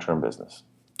long-term business.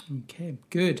 Okay,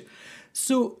 good.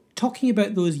 So talking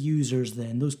about those users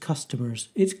then, those customers,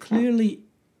 it's clearly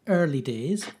early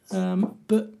days,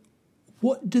 but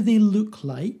what do they look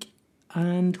like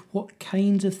and what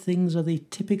kinds of things are they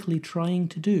typically trying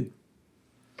to do?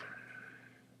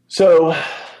 So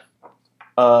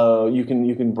you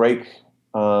can break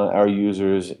our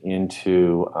users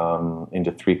into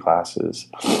three classes.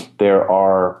 There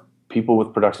are people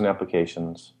with production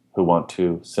applications who want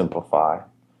to simplify,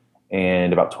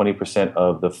 and about 20%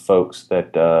 of the folks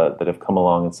that have come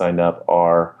along and signed up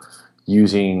are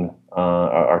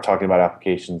talking about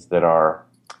applications that are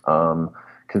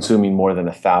consuming more than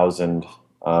 1,000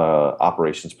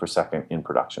 operations per second in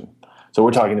production. So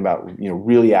we're talking about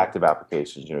really active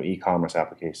applications, e-commerce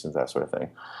applications, that sort of thing.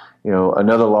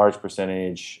 Another large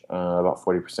percentage, about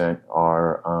 40%,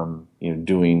 are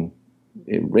doing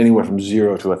anywhere from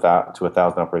 0 to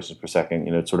 1,000 operations per second.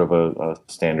 It's sort of a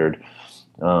standard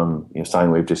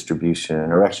sine wave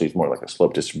distribution, or actually it's more like a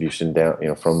slope distribution down,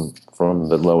 from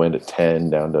the low end at 10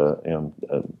 down to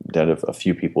a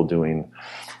few people doing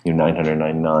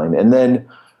 999, and then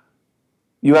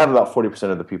you have about 40%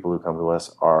 of the people who come to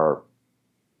us are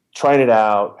trying it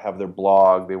out, have their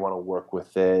blog, they want to work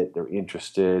with it, they're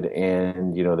interested,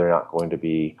 and they're not going to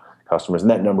be customers.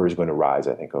 And that number is going to rise,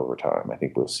 I think, over time. I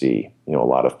think we'll see a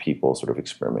lot of people sort of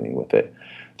experimenting with it.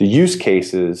 The use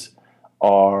cases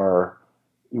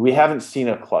we haven't seen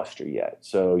a cluster yet.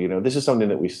 So this is something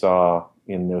that we saw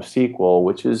in NoSQL,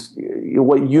 which is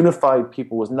what unified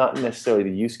people was not necessarily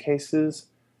the use cases,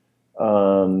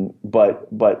 but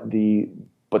the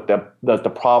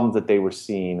problems that they were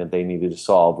seeing that they needed to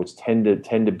solve, which tend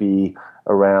to be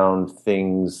around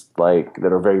things like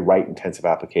that are very write-intensive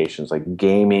applications, like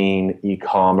gaming,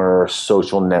 e-commerce,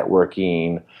 social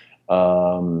networking,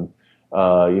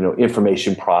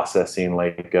 information processing,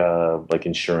 like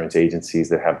insurance agencies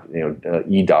that have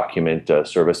e-document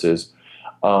services.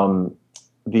 The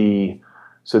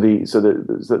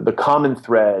common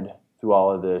thread through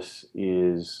all of this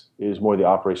is more the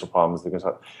operational problems they're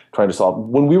trying to solve.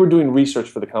 When we were doing research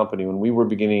for the company, when we were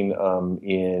beginning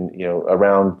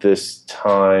around this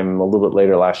time, a little bit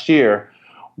later last year,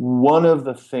 one of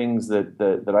the things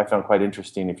that I found quite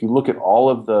interesting, if you look at all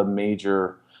of the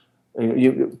major,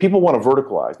 people want to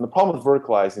verticalize, and the problem with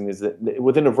verticalizing is that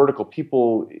within a vertical,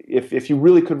 people, if you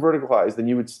really could verticalize, then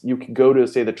you could go to,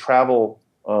 say, the travel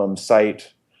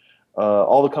site.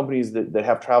 All the companies that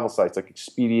have travel sites like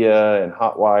Expedia and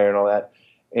Hotwire and all that,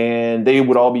 and they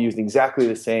would all be using exactly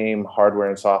the same hardware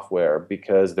and software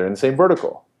because they're in the same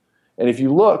vertical. And if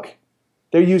you look,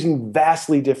 they're using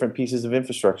vastly different pieces of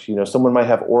infrastructure. Someone might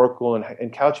have Oracle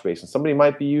and Couchbase, and somebody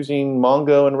might be using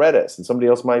Mongo and Redis, and somebody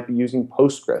else might be using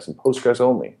Postgres and Postgres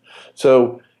only.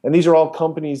 So, and these are all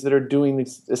companies that are doing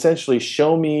this, essentially,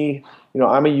 show me,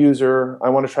 I'm a user, I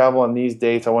want to travel on these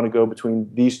dates, I want to go between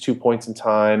these 2 points in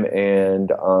time,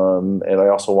 and I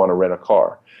also want to rent a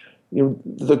car.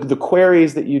 The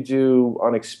queries that you do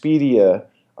on Expedia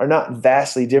are not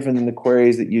vastly different than the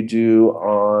queries that you do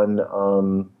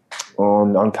on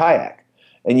Kayak,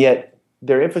 and yet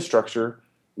their infrastructure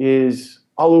is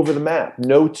all over the map.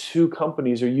 No two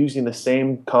companies are using the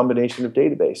same combination of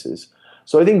databases.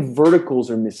 So I think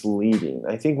verticals are misleading.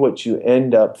 I think what you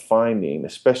end up finding,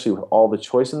 especially with all the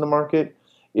choice in the market,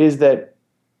 is that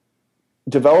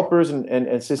developers and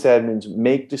sysadmins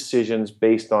make decisions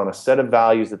based on a set of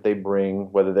values that they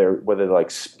bring, whether they're like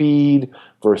speed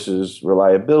versus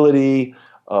reliability,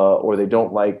 or they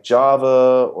don't like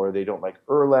Java, or they don't like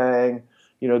Erlang.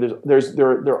 There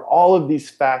are all of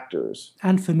these factors,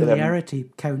 and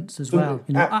familiarity counts as well.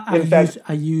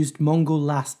 I used Mongo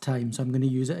last time, so I'm going to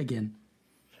use it again.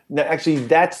 Now, actually,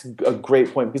 that's a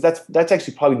great point, because that's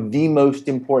actually probably the most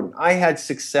important. I had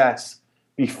success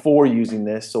before using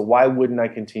this, so why wouldn't I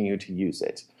continue to use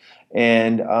it?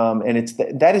 And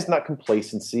that is not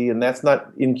complacency, and that's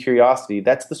not incuriosity.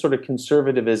 That's the sort of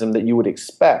conservatism that you would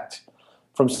expect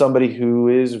from somebody who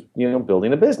is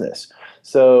building a business.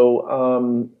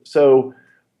 So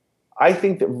I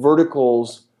think that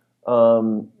verticals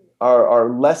are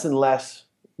less and less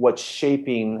what's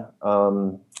shaping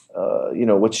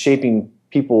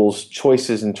people's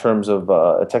choices in terms of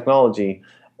technology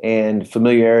and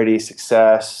familiarity,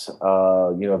 success,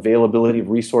 availability of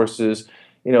resources.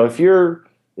 If you're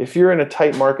in a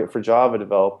tight market for Java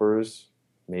developers,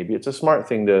 maybe it's a smart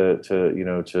thing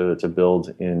to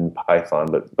build in Python.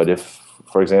 But if,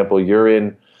 for example, you're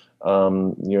in a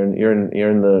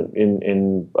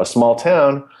small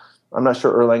town, I'm not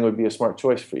sure Erlang would be a smart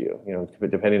choice for you,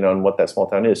 depending on what that small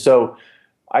town is. So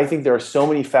I think there are so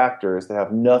many factors that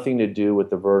have nothing to do with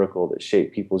the vertical that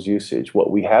shape people's usage.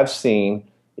 What we have seen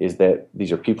is that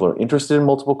these are people who are interested in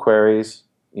multiple queries,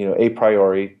 a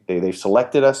priori. They've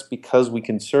selected us because we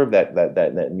can serve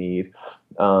that need.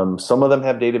 Some of them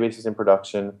have databases in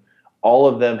production. All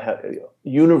of them have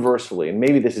universally, and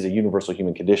maybe this is a universal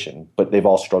human condition, but they've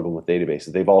all struggled with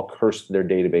databases. They've all cursed their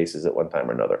databases at one time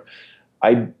or another.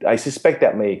 I suspect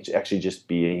that may actually just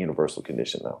be a universal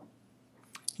condition, though.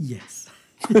 Yes.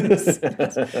 Yes,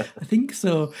 I think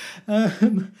so.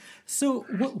 So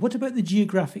what about the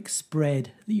geographic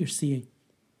spread that you're seeing?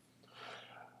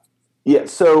 Yeah,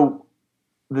 so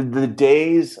the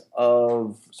days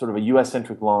of sort of a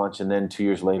U.S.-centric launch and then 2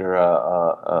 years later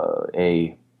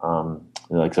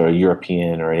sort of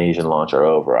European or an Asian launch are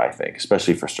over, I think,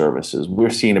 especially for services. We're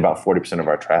seeing about 40% of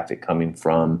our traffic coming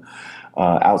from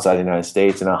outside the United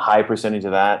States, and a high percentage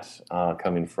of that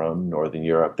coming from Northern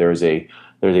Europe. There's a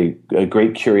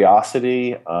great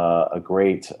curiosity, a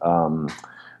great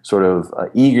sort of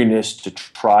eagerness to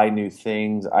try new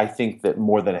things. I think that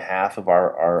more than half of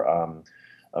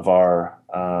our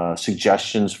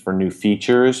suggestions for new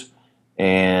features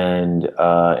and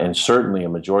certainly a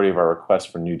majority of our requests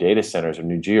for new data centers or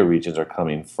new geo-regions are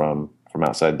coming from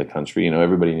outside the country.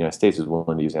 Everybody in the United States is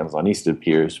willing to use Amazon East, it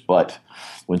appears, but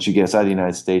once you get outside the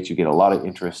United States, you get a lot of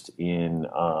interest in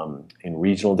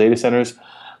regional data centers.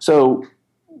 So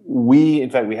we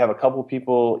have a couple of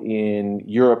people in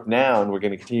Europe now, and we're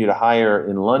going to continue to hire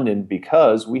in London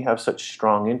because we have such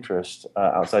strong interest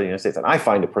outside the United States. And I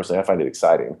find it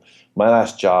exciting. My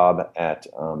last job at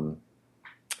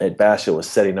Basha was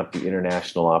setting up the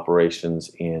international operations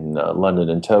in London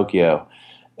and Tokyo.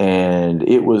 And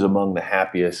it was among the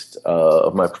happiest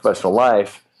of my professional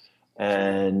life,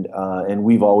 and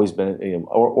we've always been,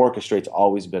 Orchestrate's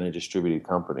always been a distributed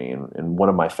company, and one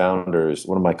of my co-founders,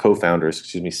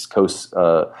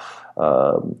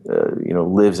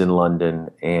 lives in London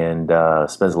and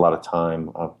spends a lot of time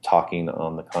talking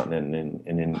on the continent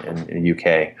and in the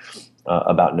UK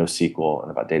about NoSQL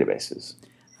and about databases.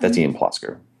 That's Ian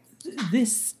Plosker.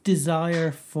 This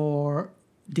desire for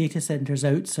data centers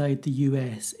outside the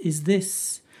US, is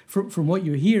this, from what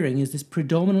you're hearing, is this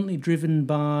predominantly driven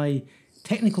by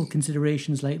technical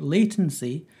considerations like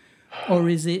latency, or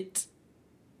is it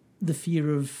the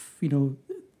fear of,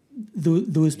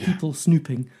 those people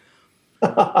snooping?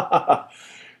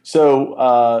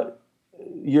 So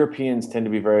Europeans tend to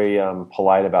be very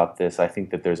polite about this. I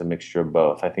think that there's a mixture of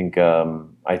both. I think, there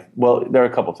are a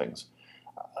couple things.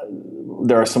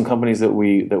 There are some companies that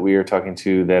we are talking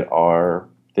to that are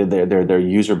their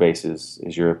user base is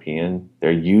European.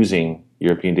 They're using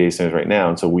European data centers right now,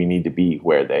 and so we need to be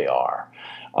where they are.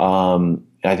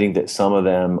 I think that some of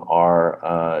them are,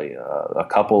 a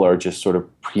couple are just sort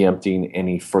of preempting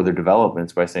any further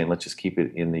developments by saying, let's just keep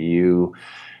it in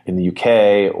the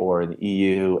UK or in the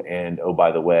EU, and oh,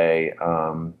 by the way,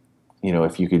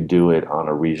 if you could do it on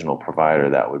a regional provider,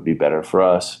 that would be better for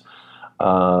us.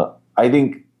 I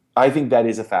think that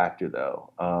is a factor,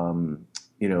 though.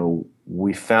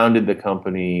 We founded the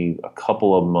company a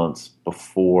couple of months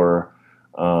before,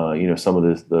 some of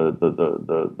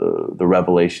the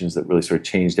revelations that really sort of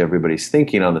changed everybody's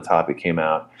thinking on the topic came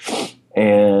out,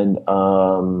 and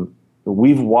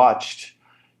we've watched.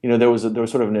 There was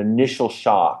sort of an initial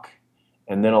shock,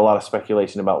 and then a lot of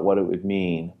speculation about what it would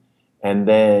mean, and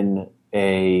then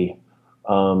with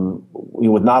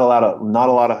not a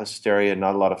lot of hysteria,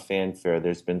 not a lot of fanfare.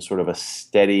 There's been sort of a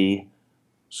steady,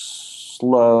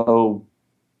 slow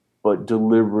but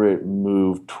deliberate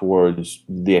move towards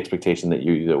the expectation that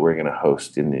we're going to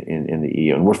host in the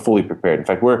EU, and we're fully prepared. In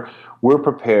fact, we're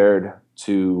prepared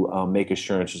to make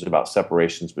assurances about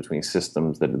separations between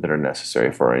systems that are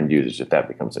necessary for our end users if that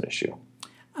becomes an issue.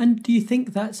 And do you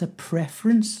think that's a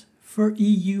preference for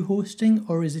EU hosting,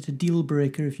 or is it a deal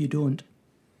breaker if you don't?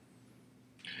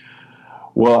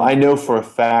 Well, I know for a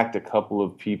fact a couple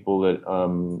of people that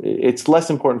it's less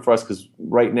important for us because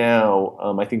right now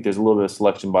I think there's a little bit of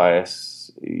selection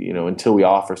bias. Until we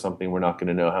offer something, we're not going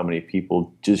to know how many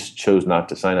people just chose not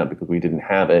to sign up because we didn't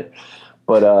have it.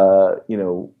 But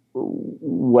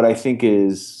what I think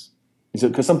is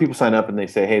because some people sign up and they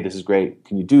say, "Hey, this is great.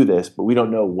 Can you do this?" But we don't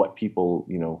know what people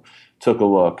took a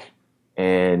look,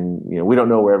 and we don't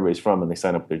know where everybody's from, and they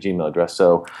sign up with their Gmail address.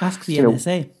 So ask the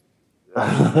NSA.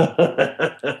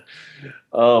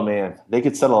 Oh man, they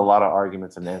could settle a lot of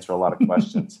arguments and answer a lot of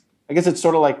questions. I guess it's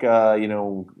sort of like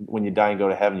when you die and go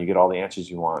to heaven, you get all the answers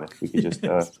you want. If we could just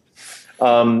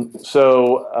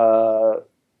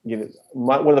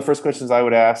one of the first questions I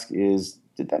would ask is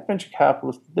did that venture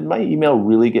capitalist, did my email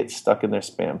really get stuck in their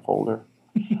spam folder?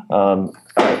 All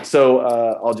right, so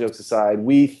all jokes aside,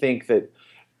 we think that,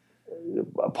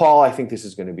 Paul, I think this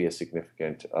is going to be a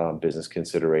significant business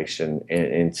consideration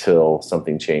until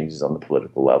something changes on the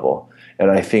political level.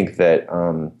 And I think that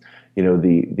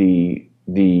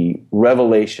the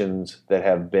revelations that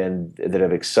have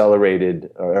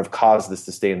accelerated or have caused this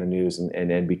to stay in the news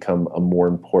and become a more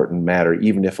important matter,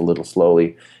 even if a little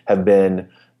slowly, have been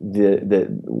that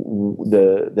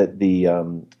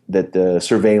the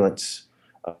surveillance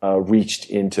reached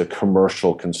into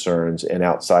commercial concerns and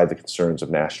outside the concerns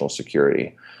of national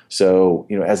security. So,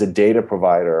 as a data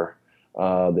provider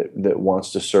that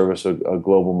wants to service a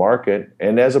global market,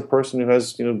 and as a person who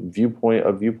has viewpoint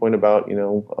about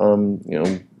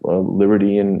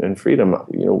liberty and freedom,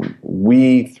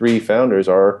 we three founders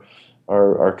are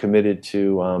committed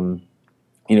to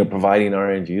providing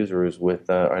our end users with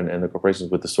and the corporations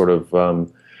with the sort of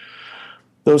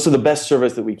those are the best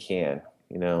service that we can.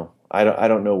 I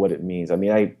don't know what it means. I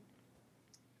mean,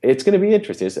 it's going to be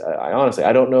interesting. Honestly,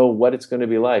 I don't know what it's going to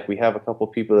be like. We have a couple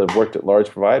of people that have worked at large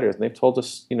providers, and they've told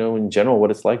us, in general,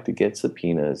 what it's like to get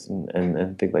subpoenas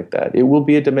and things like that. It will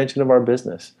be a dimension of our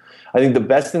business. I think the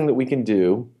best thing that we can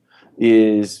do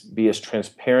is be as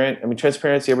transparent. I mean,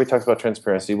 transparency, everybody talks about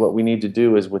transparency. What we need to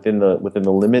do is within the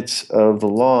limits of the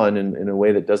law and in a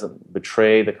way that doesn't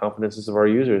betray the confidences of our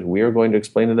users, we are going to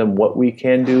explain to them what we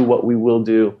can do, what we will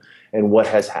do, and what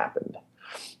has happened.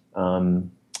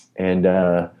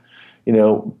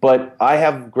 But I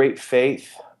have great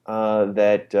faith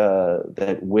that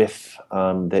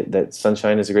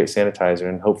sunshine is a great sanitizer,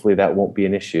 and hopefully that won't be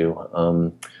an issue,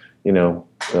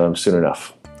 soon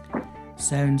enough.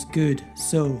 Sounds good.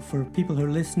 So, for people who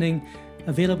are listening,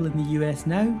 available in the US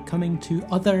now, coming to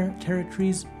other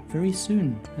territories very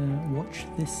soon. Watch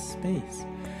this space.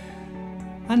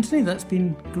 Antony, that's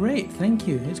been great. Thank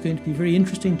you. It's going to be very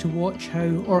interesting to watch how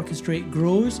Orchestrate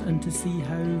grows and to see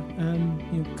how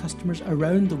customers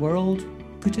around the world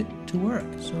put it to work.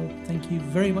 So thank you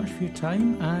very much for your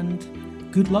time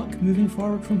and good luck moving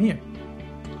forward from here.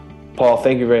 Paul,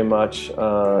 thank you very much,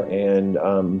 and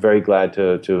I'm very glad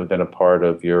to have been a part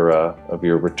of your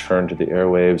return to the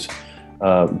airwaves.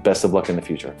 Best of luck in the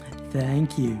future.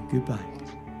 Thank you. Goodbye.